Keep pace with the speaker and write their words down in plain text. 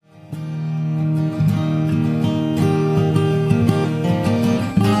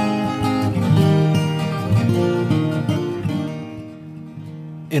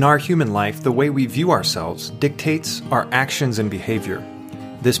In our human life, the way we view ourselves dictates our actions and behavior.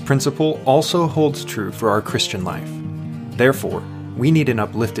 This principle also holds true for our Christian life. Therefore, we need an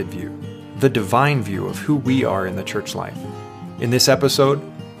uplifted view, the divine view of who we are in the church life. In this episode,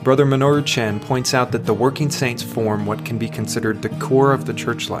 Brother Minoru Chen points out that the working saints form what can be considered the core of the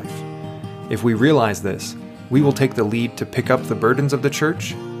church life. If we realize this, we will take the lead to pick up the burdens of the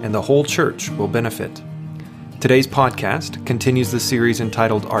church, and the whole church will benefit. Today's podcast continues the series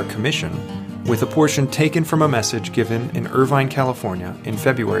entitled Our Commission, with a portion taken from a message given in Irvine, California in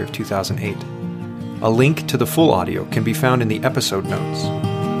February of 2008. A link to the full audio can be found in the episode notes.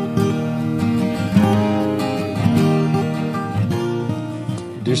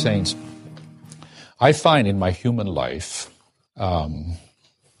 Dear Saints, I find in my human life, and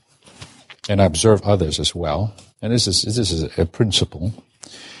I observe others as well, and this is a principle,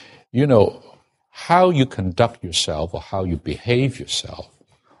 how you conduct yourself or how you behave yourself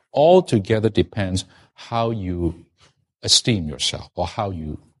altogether depends how you esteem yourself or how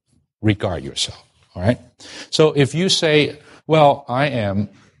you regard yourself. All right. So if you say, "Well, I am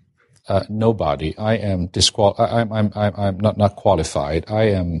nobody. I am I'm not qualified. I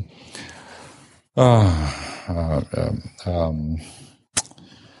am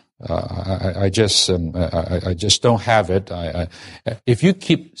I just don't have it." If you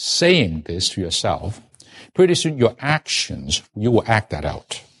keep saying this to yourself, pretty soon your actions, you will act that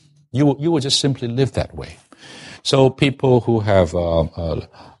out. You will just simply live that way. So people who have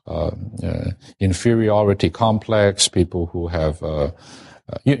inferiority complex, people who have,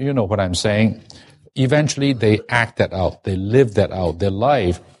 you know what I'm saying, eventually they act that out. They live that out. Their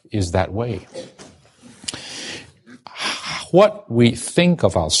life is that way. What we think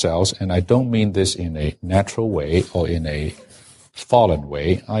of ourselves, and I don't mean this in a natural way or in a fallen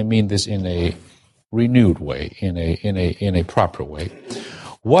way, I mean this in a renewed way, in a proper way.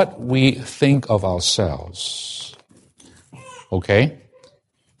 What we think of ourselves, okay,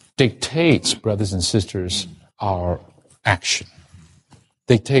 dictates, brothers and sisters, our action,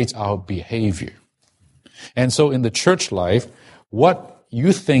 dictates our behavior. And so in the church life, what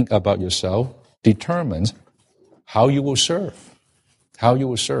you think about yourself determines how you will serve. How you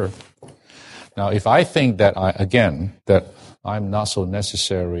will serve. Now, if I think that I'm not so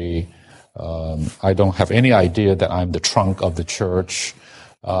necessary, I don't have any idea that I'm the trunk of the church,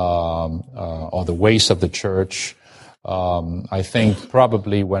 or the waist of the church, I think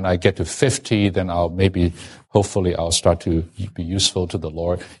probably when I get to 50, then hopefully I'll start to be useful to the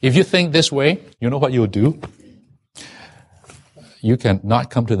Lord. If you think this way, you know what you'll do? You can not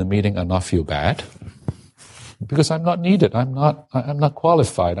come to the meeting and not feel bad. Because I'm not needed. I'm not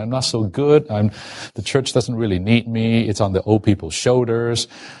qualified. I'm not so good. The church doesn't really need me. It's on the old people's shoulders.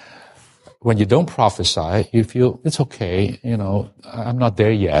 When you don't prophesy, you feel it's okay. I'm not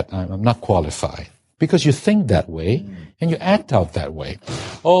there yet. I'm not qualified. Because you think that way and you act out that way.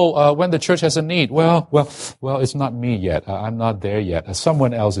 When the church has a need, well, it's not me yet. I'm not there yet.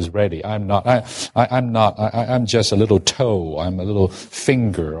 Someone else is ready. I'm not. I'm just a little toe. I'm a little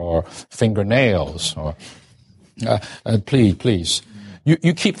finger or fingernails or. Please.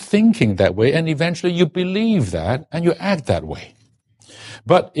 You keep thinking that way, and eventually you believe that, and you act that way.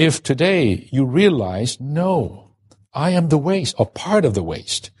 But if today you realize, no, I am the waste, or part of the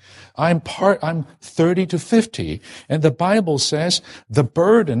waste. I'm 30 to 50, and the Bible says the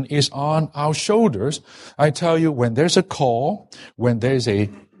burden is on our shoulders. I tell you, when there's a call, when there's a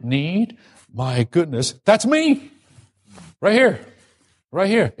need, my goodness, that's me. Right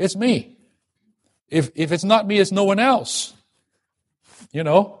here, it's me. If it's not me, it's no one else.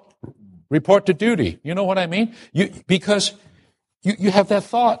 Report to duty. You know what I mean? Because you have that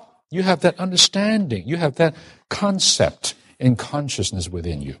thought, you have that understanding, you have that concept and consciousness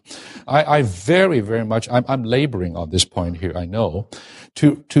within you. I very, very much, I'm laboring on this point here, I know,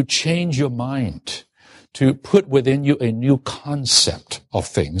 to change your mind, to put within you a new concept of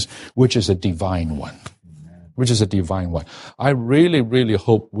things, which is a divine one. I really, really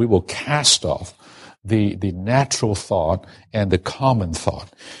hope we will cast off the natural thought and the common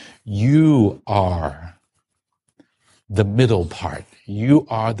thought. You are the middle part. You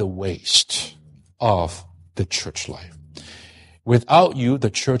are the waist of the church life. Without you,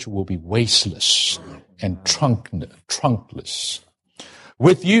 the church will be wasteless and trunkless.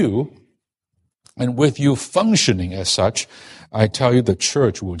 With you, and with you functioning as such, I tell you the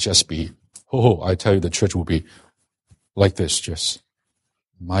church will just be, the church will be like this, just,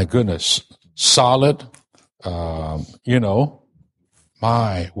 my goodness, solid,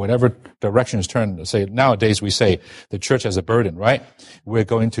 whatever direction is turned. Say nowadays we say the church has a burden, right? We're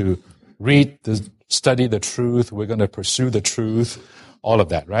going to study the truth. We're going to pursue the truth. All of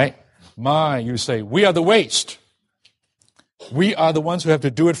that, right? You say, we are the waste. We are the ones who have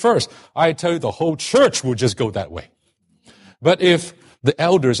to do it first. I tell you, the whole church will just go that way. But if the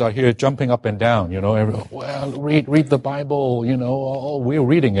elders are here jumping up and down, read the Bible, we're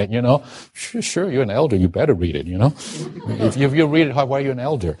reading it, Sure, you're an elder, you better read it, If you read it, why are you an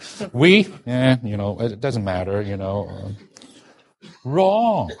elder? It doesn't matter,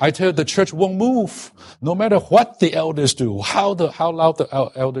 Wrong. I tell you, the church won't move. No matter what the elders do, how loud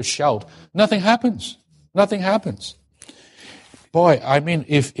the elders shout, nothing happens. Nothing happens. Boy, I mean,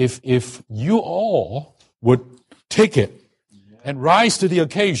 if you all would take it and rise to the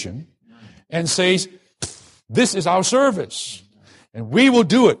occasion and say, this is our service. And we will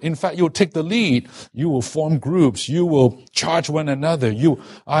do it. In fact, you'll take the lead. You will form groups. You will charge one another.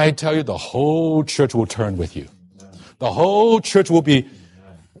 I tell you, the whole church will turn with you. The whole church will be,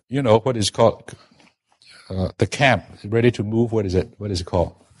 what is called, the camp, ready to move. What is it? What is it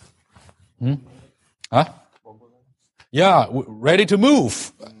called? Huh? Yeah, ready to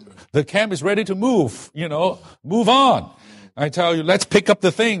move. The camp is ready to move, move on. I tell you, let's pick up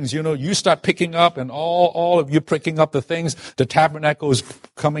the things, you start picking up and all of you picking up the things. The tabernacle is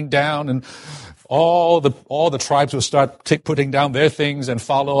coming down and all the tribes will start putting down their things and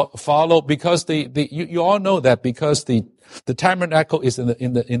follow because you all know that because the tabernacle is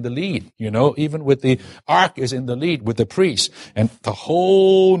in the lead, even with the ark is in the lead with the priests and the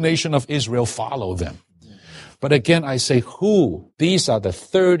whole nation of Israel follow them. But again, I say who? These are the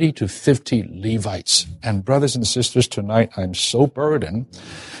 30 to 50 Levites. And brothers and sisters, tonight I'm so burdened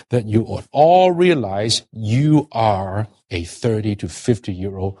that you all realize you are a 30 to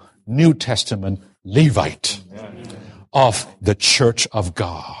 50-year-old New Testament Levite of the church of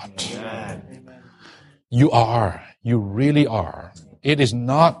God. You are. You really are. It is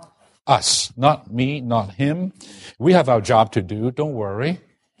not us, not me, not him. We have our job to do. Don't worry.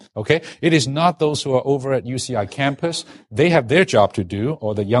 Okay? It is not those who are over at UCI campus. They have their job to do,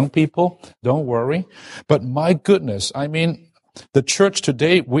 or the young people. Don't worry. But my goodness, I mean, the church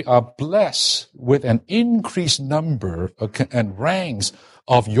today, we are blessed with an increased number and ranks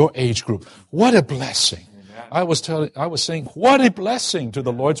of your age group. What a blessing. I was saying, what a blessing to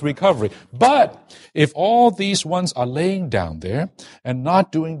the Lord's recovery. But if all these ones are laying down there and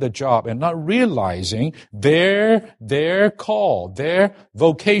not doing the job and not realizing their call, their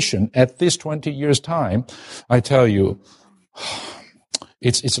vocation at this 20 years time, I tell you,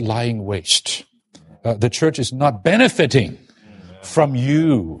 it's lying waste. The church is not benefiting from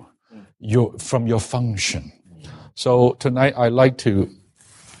from your function. So tonight I like to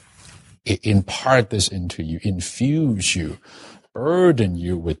impart this into you, infuse you, burden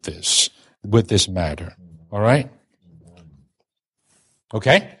you with this matter. All right?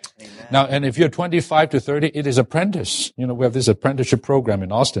 Okay? Amen. Now, and if you're 25 to 30, it is apprentice. We have this apprenticeship program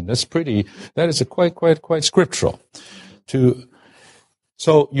in Austin. That is quite scriptural.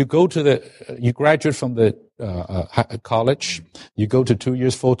 So you you graduate from the college, you go to 2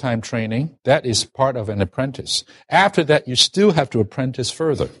 years full-time training. That is part of an apprentice. After that, you still have to apprentice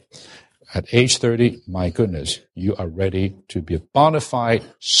further. At age 30, my goodness, you are ready to be a bona fide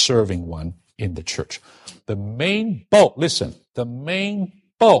serving one in the church. The main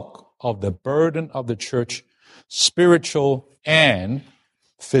bulk of the burden of the church, spiritual and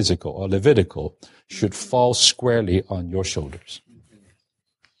physical or Levitical, should fall squarely on your shoulders.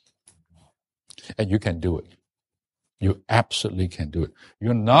 And you can do it. You absolutely can do it.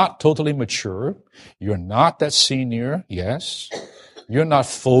 You're not totally mature. You're not that senior, yes. You're not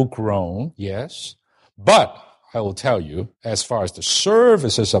full grown, yes. But I will tell you, as far as the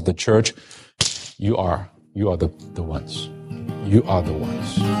services of the church, you are the ones. You are the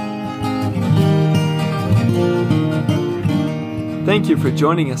ones. Thank you for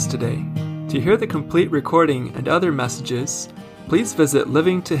joining us today. To hear the complete recording and other messages, please visit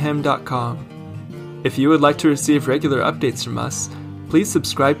livingtohim.com. If you would like to receive regular updates from us, please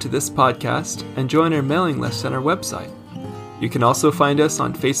subscribe to this podcast and join our mailing list on our website. You can also find us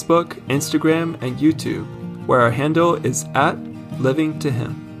on Facebook, Instagram, and YouTube, where our handle is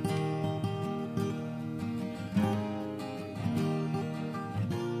 @livingtohim.